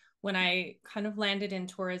 And when I kind of landed in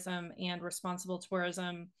tourism and responsible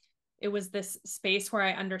tourism, it was this space where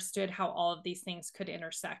I understood how all of these things could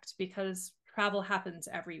intersect, because travel happens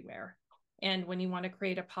everywhere. And when you want to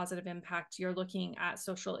create a positive impact, you're looking at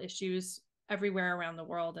social issues everywhere around the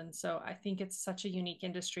world. And so I think it's such a unique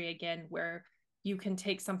industry, again, where you can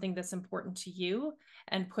take something that's important to you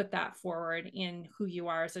and put that forward in who you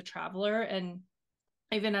are as a traveler. And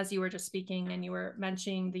even as you were just speaking and you were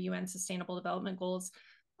mentioning the UN Sustainable Development Goals,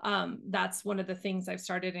 that's one of the things I've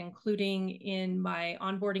started including in my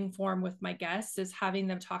onboarding form with my guests, is having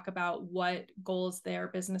them talk about what goals their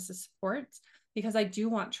businesses support, because I do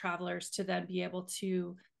want travelers to then be able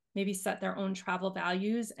to maybe set their own travel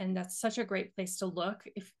values. And that's such a great place to look.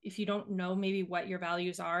 If you don't know maybe what your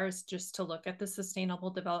values are, is just to look at the Sustainable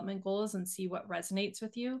Development Goals and see what resonates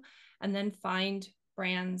with you, and then find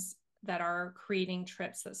brands that are creating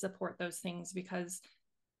trips that support those things. Because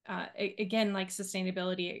again, like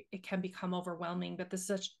sustainability, it can become overwhelming, but this is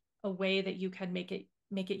such a way that you can make it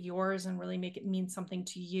make it yours and really make it mean something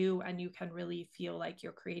to you, and you can really feel like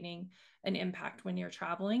you're creating an impact when you're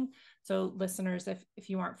traveling. So listeners, if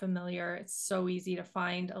you aren't familiar, it's so easy to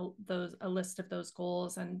find a list of those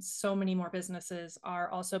goals, and so many more businesses are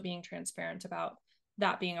also being transparent about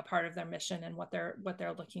that being a part of their mission and what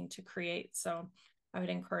they're looking to create. So I would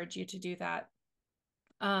encourage you to do that.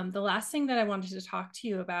 The last thing that I wanted to talk to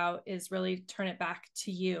you about is really turn it back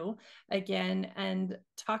to you again and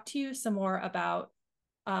talk to you some more about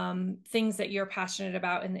things that you're passionate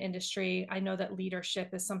about in the industry. I know that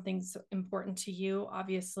leadership is something important to you.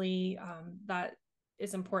 Obviously, that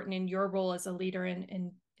is important in your role as a leader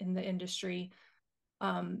in the industry.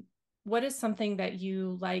 What is something that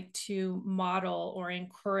you like to model or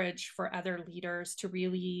encourage for other leaders to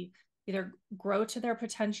really either grow to their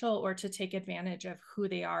potential or to take advantage of who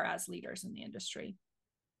they are as leaders in the industry?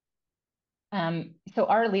 So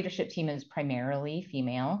our leadership team is primarily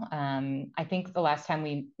female. I think the last time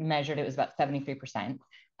we measured it was about 73%.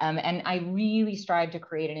 And I really strive to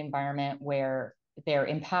create an environment where they're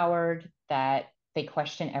empowered, that they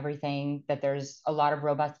question everything, that there's a lot of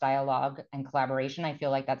robust dialogue and collaboration. I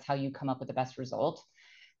feel like that's how you come up with the best result.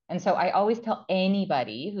 And so I always tell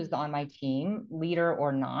anybody who's on my team, leader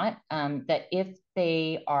or not, that if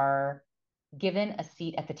they are given a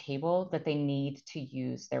seat at the table, that they need to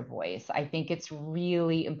use their voice. I think it's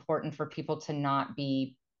really important for people to not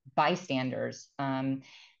be bystanders,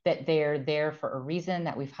 that they're there for a reason,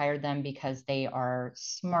 that we've hired them because they are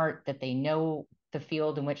smart, that they know the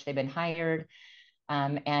field in which they've been hired,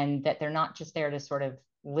 and that they're not just there to sort of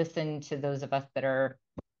listen to those of us that are,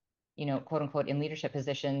 quote unquote, in leadership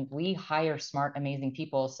positions. We hire smart, amazing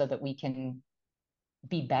people so that we can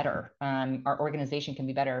be better. Our organization can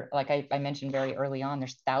be better. Like I mentioned very early on,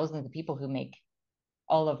 there's thousands of people who make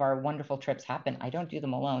all of our wonderful trips happen. I don't do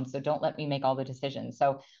them alone. So don't let me make all the decisions.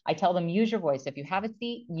 So I tell them, use your voice. If you have a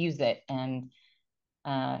seat, use it. And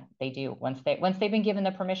they do. Once they've been given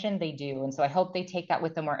the permission, they do. And so I hope they take that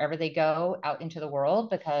with them wherever they go out into the world,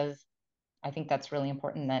 because I think that's really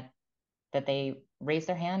important that they raise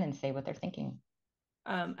their hand and say what they're thinking.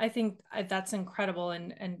 I think that's incredible.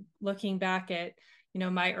 And looking back at,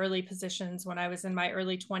 my early positions when I was in my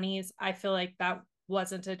early 20s, I feel like that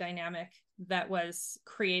wasn't a dynamic that was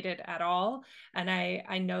created at all. And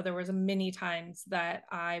I know there was many times that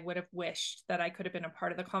I would have wished that I could have been a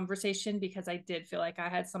part of the conversation, because I did feel like I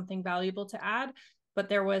had something valuable to add, but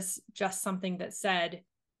there was just something that said,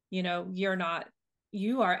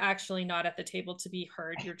 you are actually not at the table to be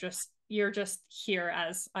heard. You're just here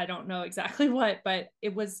as I don't know exactly what, but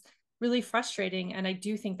it was really frustrating. And I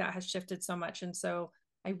do think that has shifted so much. And so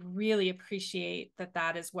I really appreciate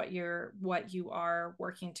that is what you are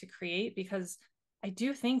working to create, because I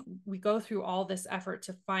do think we go through all this effort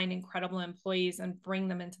to find incredible employees and bring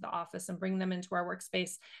them into the office and bring them into our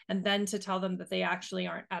workspace. And then to tell them that they actually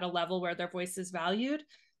aren't at a level where their voice is valued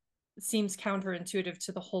seems counterintuitive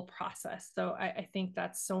to the whole process. So I think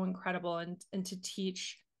that's so incredible. And to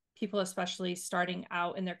teach people, especially starting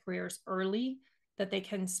out in their careers early, that they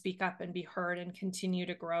can speak up and be heard and continue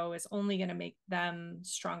to grow is only going to make them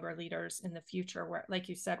stronger leaders in the future, where, like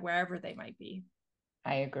you said, wherever they might be.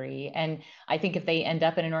 I agree. And I think if they end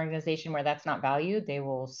up in an organization where that's not valued, they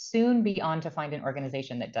will soon be on to find an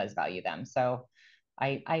organization that does value them. So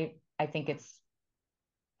I think it's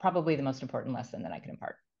probably the most important lesson that I can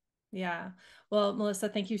impart. Yeah. Well, Melissa,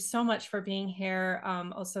 thank you so much for being here.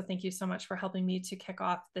 Also, thank you so much for helping me to kick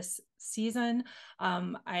off this season.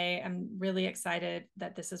 I am really excited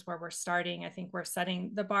that this is where we're starting. I think we're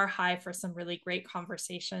setting the bar high for some really great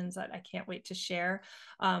conversations that I can't wait to share.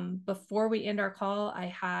 Before we end our call, I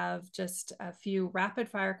have just a few rapid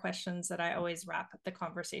fire questions that I always wrap the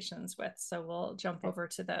conversations with. So we'll jump over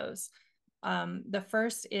to those. The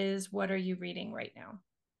first is, what are you reading right now?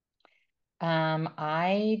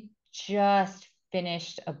 I just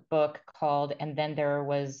finished a book called And Then There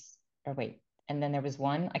Was, or wait, and then there was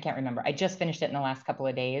one, I can't remember. I just finished it in the last couple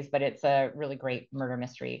of days, but it's a really great murder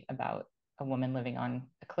mystery about a woman living on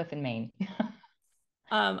a cliff in Maine.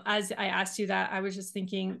 As I asked you that, I was just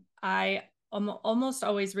thinking, I am almost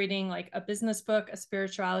always reading like a business book, a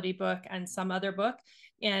spirituality book, and some other book.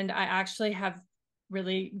 And I actually have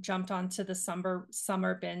really jumped onto the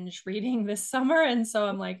summer binge reading this summer. And so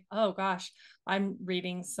I'm like, oh gosh, I'm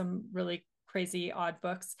reading some really crazy odd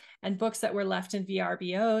books and books that were left in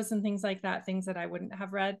VRBOs and things like that, things that I wouldn't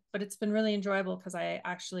have read. But it's been really enjoyable because I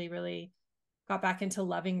actually really got back into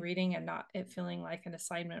loving reading and not it feeling like an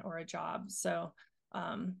assignment or a job. So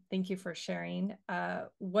thank you for sharing.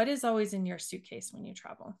 What is always in your suitcase when you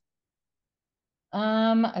travel?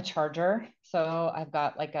 A charger. So I've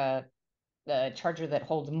got like a the charger that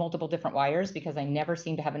holds multiple different wires because I never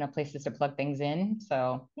seem to have enough places to plug things in.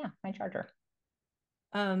 So yeah, my charger.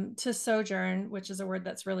 To sojourn, which is a word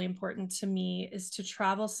that's really important to me, is to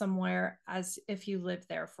travel somewhere as if you lived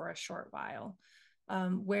there for a short while.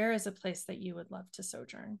 Where is a place that you would love to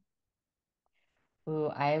sojourn? Ooh,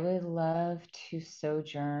 I would love to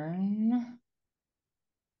sojourn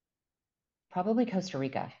probably Costa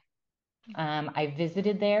Rica. I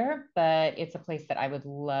visited there, but it's a place that I would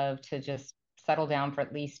love to just settle down for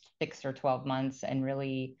at least 6 or 12 months and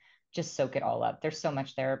really just soak it all up. There's so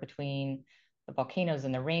much there between the volcanoes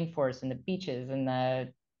and the rainforest and the beaches and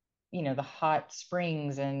the hot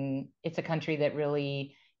springs. And it's a country that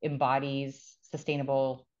really embodies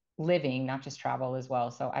sustainable living, not just travel as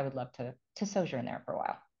well. So I would love to sojourn there for a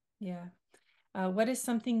while. Yeah. What is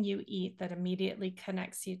something you eat that immediately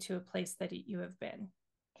connects you to a place that you have been?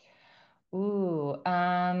 Ooh,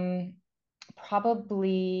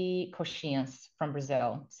 probably coxinhas from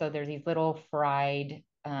Brazil. So they're these little fried,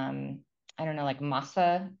 I don't know, like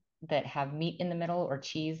masa that have meat in the middle or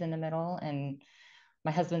cheese in the middle. And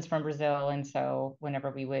my husband's from Brazil, and so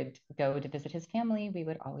whenever we would go to visit his family, we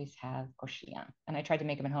would always have coxinha. And I tried to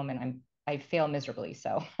make them at home, and I fail miserably.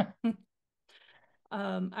 So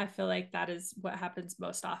I feel like that is what happens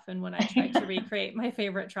most often when I try to recreate my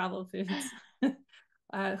favorite travel foods.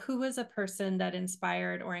 Who was a person that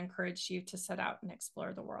inspired or encouraged you to set out and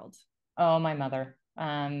explore the world? oh, my mother.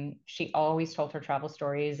 She always told her travel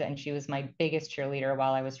stories, and she was my biggest cheerleader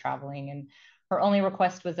while I was traveling. And her only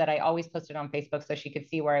request was that I always posted on Facebook so she could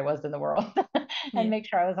see where I was in the world and Yeah. make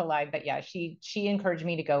sure I was alive. But yeah, she encouraged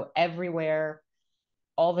me to go everywhere,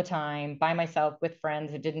 all the time, by myself, with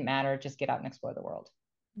friends. It didn't matter. Just get out and explore the world.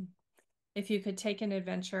 If you could take an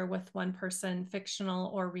adventure with one person,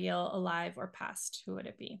 fictional or real, alive or past, who would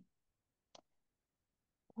it be?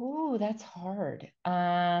 Ooh, that's hard.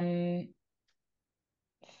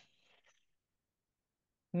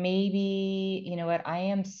 Maybe, you know what? I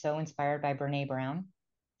am so inspired by Brene Brown.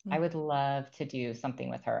 I Mm. would love to do something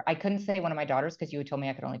with her. I couldn't say one of my daughters because you had told me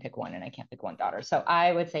I could only pick one and I can't pick one daughter. So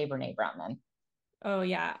I would say Brene Brown then. Oh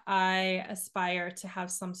yeah, I aspire to have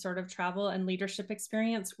some sort of travel and leadership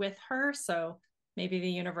experience with her. So maybe the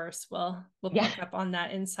universe will Yeah. pick up on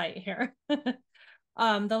that insight here.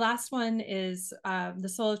 The last one is the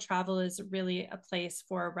Soul of Travel is really a place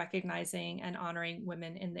for recognizing and honoring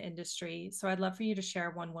women in the industry. So I'd love for you to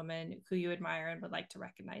share one woman who you admire and would like to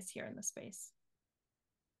recognize here in the space.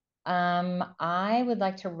 I would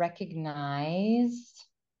like to recognize,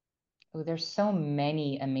 oh, there's so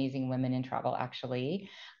many amazing women in travel, actually.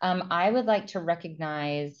 I would like to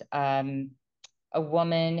recognize a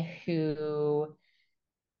woman who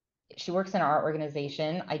she works in our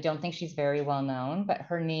organization. I don't think she's very well known, but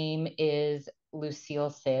her name is Lucille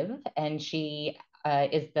Siv, and she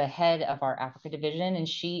is the head of our Africa division, and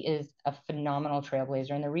she is a phenomenal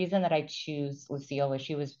trailblazer. And the reason that I choose Lucille is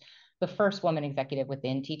she was the first woman executive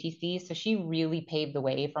within TTC. So she really paved the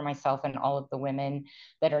way for myself and all of the women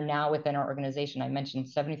that are now within our organization. I mentioned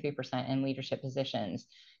 73% in leadership positions.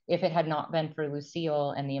 If it had not been for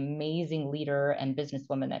Lucille and the amazing leader and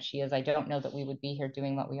businesswoman that she is, I don't know that we would be here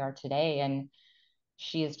doing what we are today. And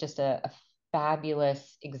she is just a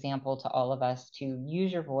fabulous example to all of us to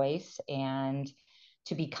use your voice and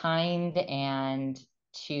to be kind and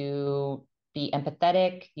to be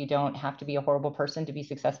empathetic. You don't have to be a horrible person to be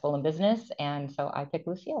successful in business. And so I pick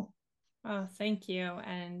Lucille. Oh, thank you.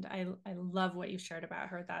 And I love what you shared about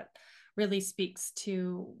her. That really speaks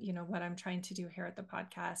to, what I'm trying to do here at the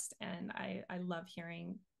podcast. And I love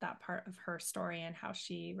hearing that part of her story and how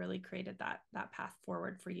she really created that path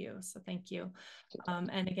forward for you. So thank you.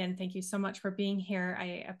 And again, thank you so much for being here.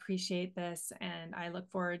 I appreciate this. And I look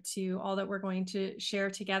forward to all that we're going to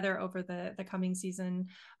share together over the coming season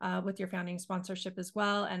with your founding sponsorship as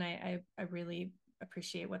well. And I really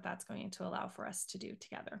appreciate what that's going to allow for us to do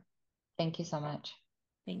together. Thank you so much.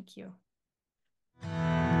 Thank you.